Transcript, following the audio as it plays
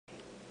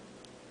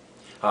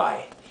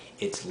Hi,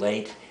 it's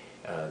late,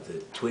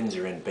 the twins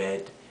are in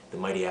bed, the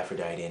mighty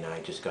Aphrodite and I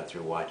just got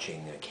through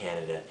watching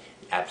Canada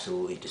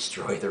absolutely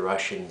destroy the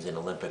Russians in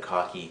Olympic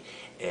hockey,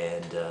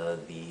 and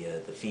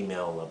the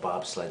female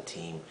bobsled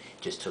team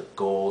just took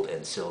gold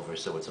and silver,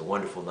 so it's a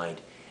wonderful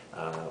night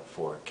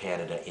for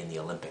Canada in the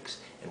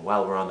Olympics. And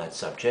while we're on that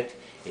subject,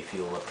 if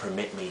you'll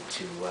permit me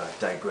to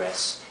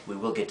digress, we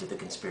will get to the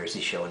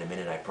conspiracy show in a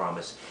minute, I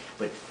promise,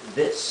 but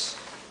this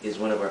is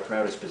one of our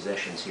proudest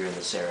possessions here in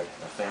the Syrett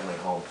family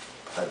home.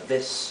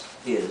 This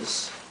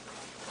is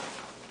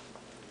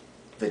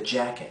the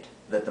jacket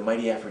that the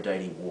mighty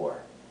Aphrodite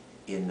wore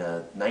in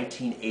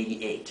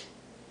 1988.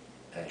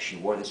 She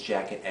wore this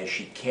jacket as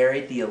she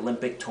carried the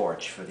Olympic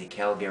torch for the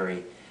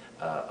Calgary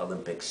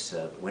Olympics,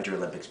 Winter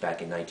Olympics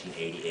back in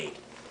 1988.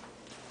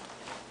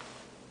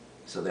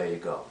 So there you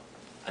go.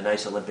 A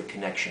nice Olympic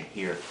connection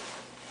here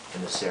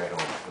in the Syrett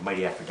home. The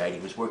mighty Aphrodite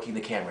was working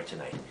the camera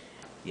tonight.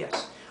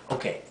 Yes.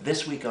 Okay,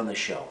 this week on the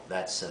show,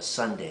 that's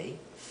Sunday,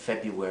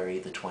 February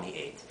the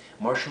 28th.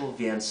 Marshall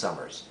Van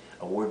Summers,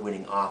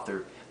 award-winning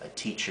author, a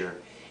teacher,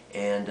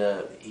 and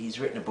he's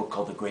written a book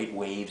called The Great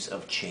Waves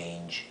of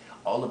Change,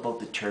 all about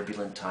the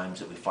turbulent times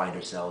that we find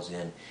ourselves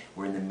in.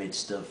 We're in the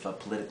midst of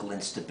political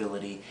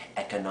instability,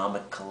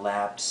 economic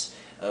collapse,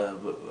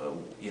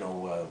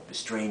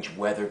 strange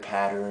weather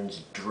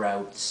patterns,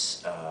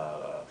 droughts,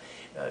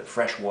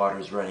 fresh water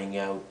is running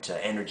out,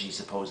 energy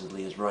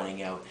supposedly is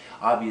running out.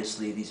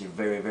 Obviously, these are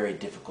very, very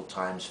difficult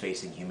times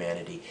facing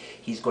humanity.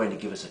 He's going to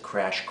give us a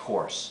crash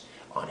course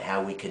on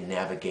how we can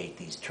navigate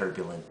these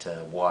turbulent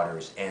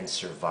waters and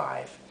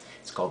survive.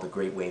 It's called The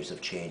Great Waves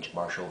of Change,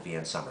 Marshall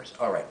Van Summers.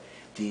 All right,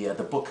 the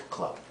book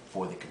club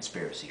for the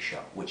Conspiracy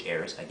Show, which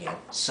airs, again,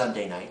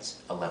 Sunday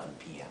nights, 11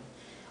 p.m.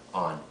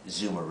 on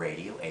Zoomer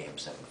Radio, AM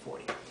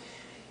 740.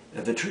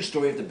 The True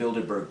Story of the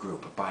Bilderberg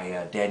Group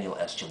by Daniel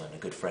Estulin, a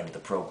good friend of the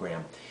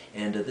program.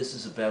 And this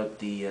is about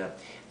the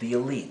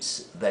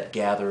elites that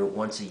gather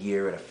once a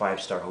year at a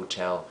five-star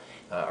hotel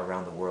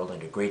around the world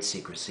under great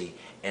secrecy.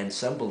 And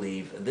some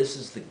believe this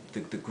is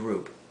the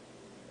group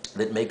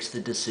that makes the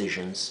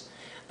decisions,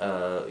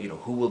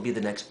 who will be the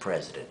next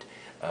president,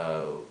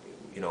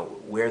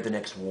 where the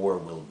next war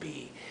will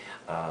be.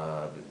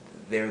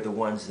 They're the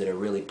ones that are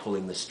really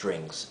pulling the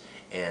strings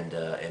and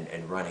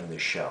running the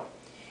show.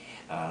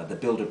 The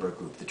Bilderberg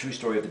Group, The True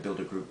Story of the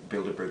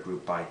Bilderberg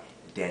Group by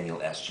Daniel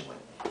Estulin.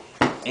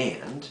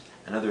 And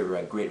another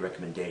great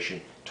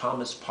recommendation,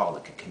 Thomas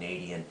Pawlick, a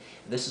Canadian.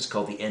 This is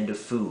called The End of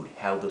Food,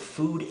 how the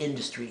food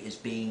industry is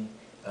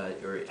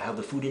how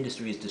the food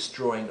industry is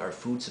destroying our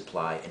food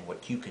supply and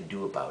what you can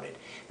do about it.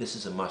 This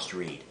is a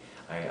must-read.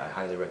 I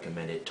highly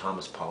recommend it.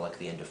 Thomas Pawlick,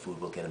 The End of Food.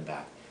 We'll get him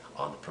back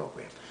on the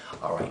program.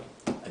 All right,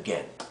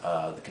 again,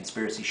 The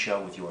Conspiracy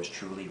Show with yours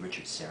truly,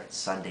 Richard Syrett,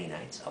 Sunday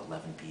nights,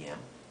 11 p.m.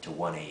 to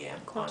 1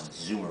 a.m. on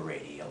Zoomer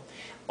Radio.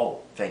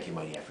 Oh, thank you,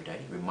 mighty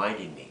Aphrodite,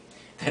 reminding me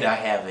that I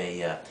have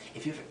a,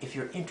 if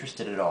you're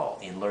interested at all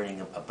in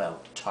learning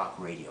about talk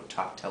radio,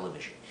 talk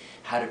television,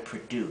 how to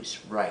produce,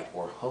 write,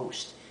 or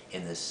host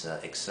in this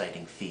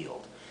exciting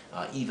field,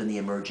 even the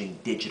emerging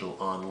digital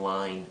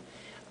online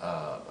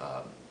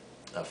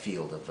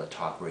field of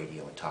talk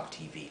radio and talk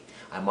TV,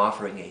 I'm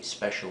offering a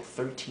special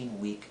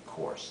 13-week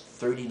course,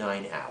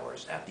 39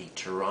 hours at the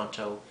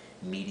Toronto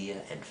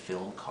Media and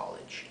Film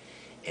College.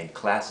 And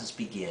classes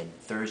begin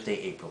Thursday,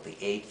 April the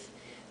 8th.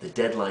 The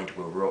deadline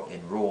to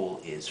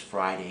enroll is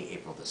Friday,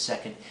 April the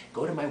 2nd.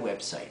 Go to my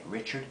website,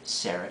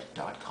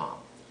 richardsyrett.com,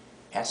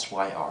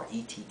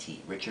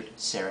 S-Y-R-E-T-T,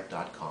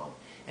 richardsyrett.com,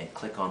 and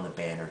click on the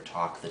banner,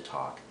 Talk the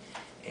Talk.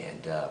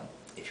 And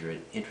if you're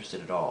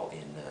interested at all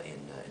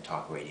in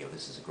talk radio,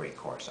 this is a great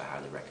course. I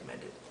highly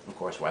recommend it. Of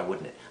course, why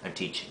wouldn't it? I'm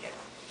teaching it.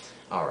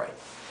 All right.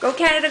 Go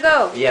Canada,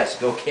 go! Yes,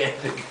 go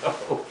Canada,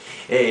 go.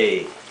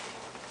 Hey.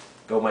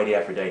 Go mighty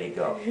Aphrodite,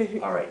 go.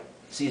 All right.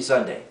 See you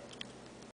Sunday.